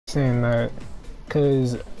saying that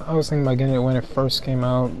because I was thinking about getting it when it first came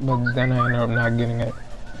out, but then I ended up not getting it.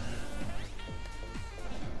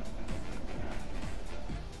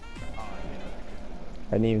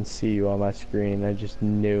 I didn't even see you on my screen, I just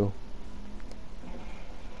knew.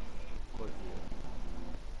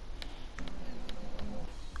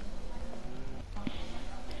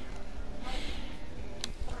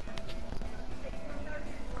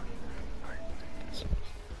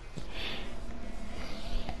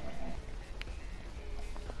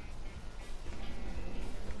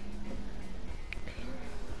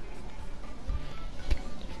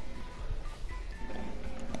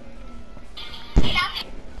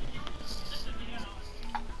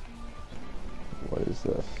 What is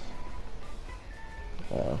this?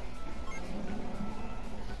 Oh.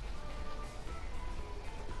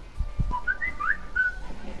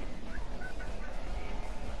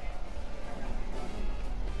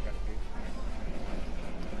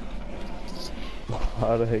 A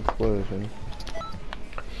lot of explosions.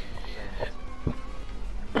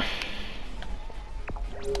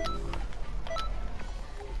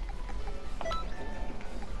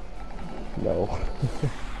 No.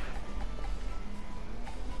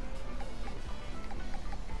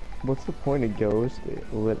 What's the point of Ghost?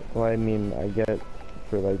 Well, I mean, I get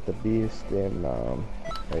for like the Beast and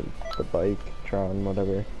like the bike, Tron,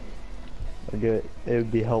 whatever. I get it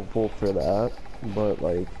would be helpful for that, but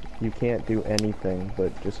like you can't do anything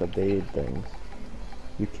but just evade things.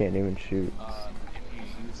 You can't even shoot. If you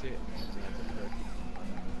use it as a perk,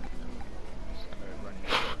 running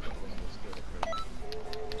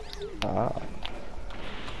Ah.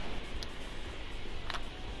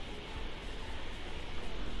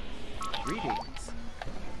 Greetings.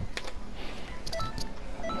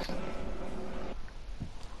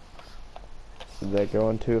 Did that go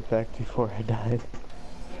into effect before I died?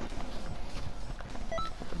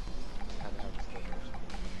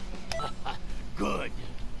 Good.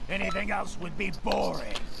 Anything else would be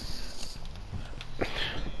boring.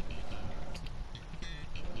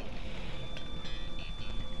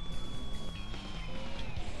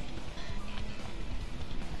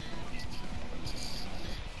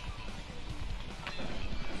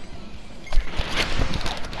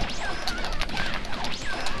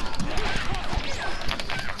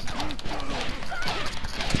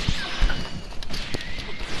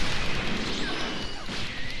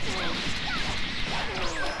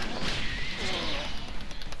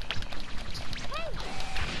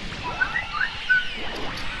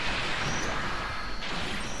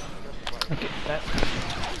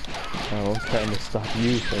 I'm trying to stop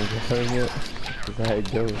you from getting it, because I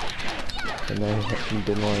had Ghost, and I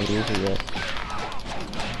didn't want to use it yet.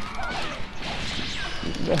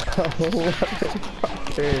 No,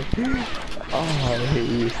 motherfucker! Oh, I hate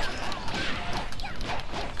you.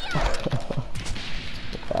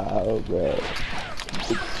 Wow, bro.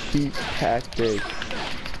 The cheap tactics.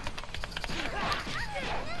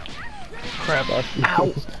 Crap.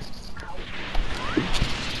 Ow!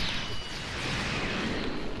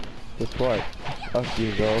 Guess what? Fuck you,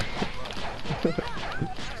 bro.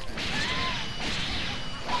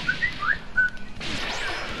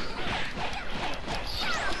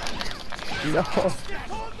 No!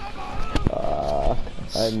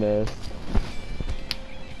 I missed.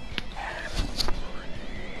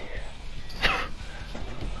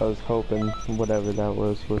 I was hoping whatever that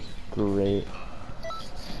was great.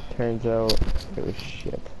 Turns out it was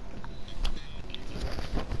shit.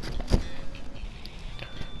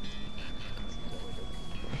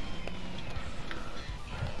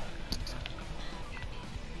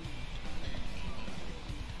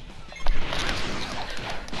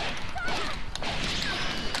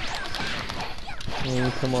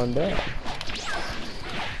 Come on down.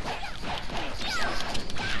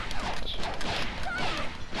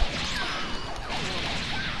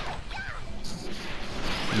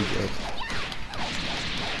 You good.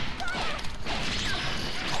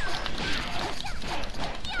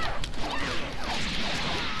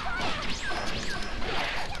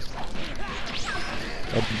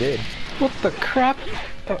 I did. What the crap?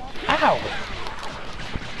 Ow!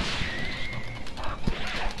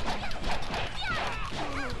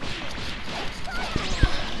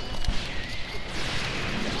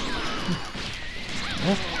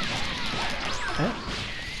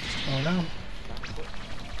 Oh no.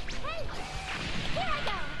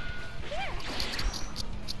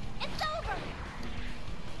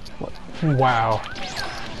 What? Wow.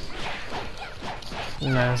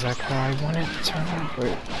 Nah, is that how I want it to turn out?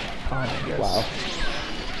 Wait, fine, I guess. Wow.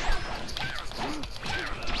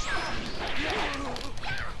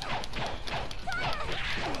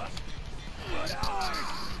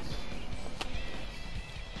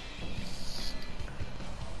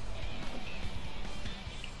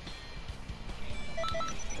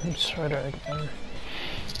 Let's try that again.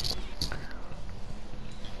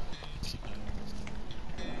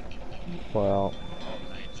 Well,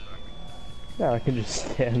 now I can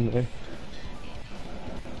just stand there.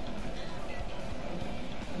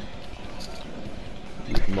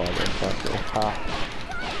 You motherfucker. Ha.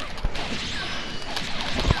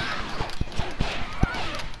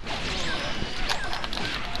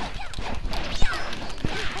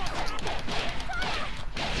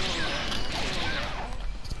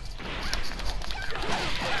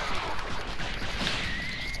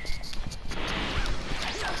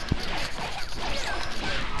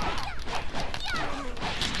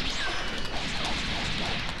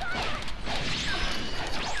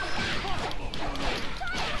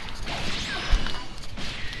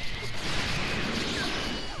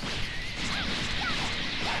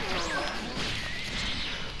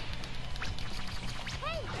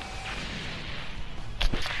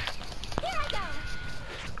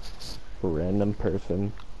 Random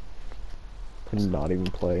person can not even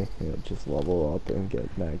play, you know, just level up and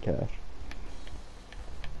get mad cash.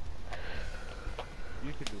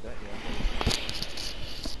 You could do that, yeah.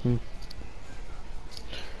 Hmm.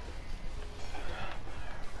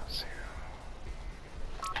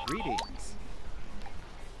 Greetings.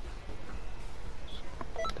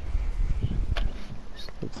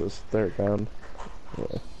 It's this third round.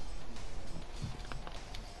 Yeah.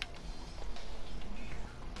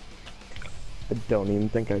 I don't even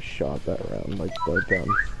think I shot that round, like the gun.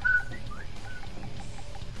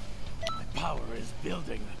 My power is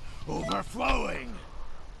building, overflowing.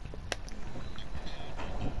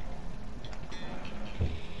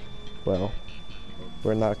 Well,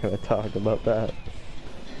 we're not gonna talk about that.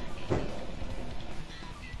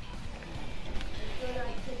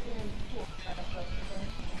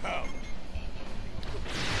 Come.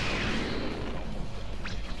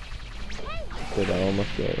 Did I almost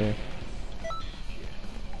get you?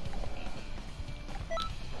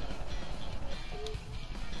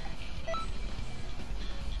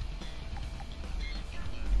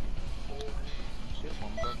 Shit,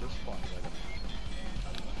 mom got this fun with him.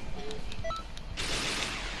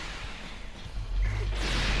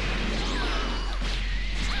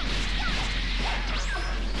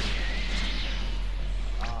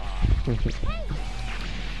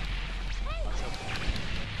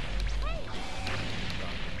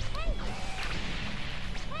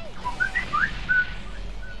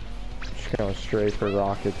 Just going straight for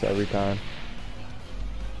rockets every time.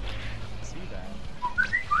 See that?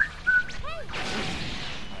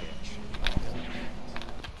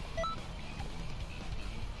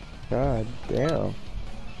 God damn.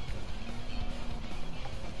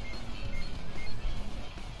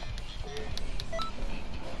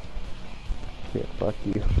 Yeah, fuck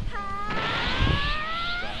you.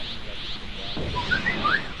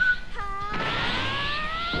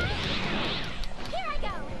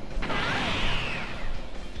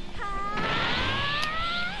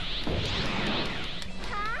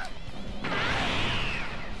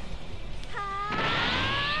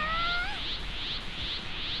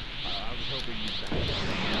 I was hoping you'd die.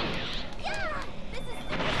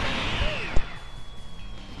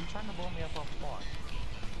 You trying to blow me up off what?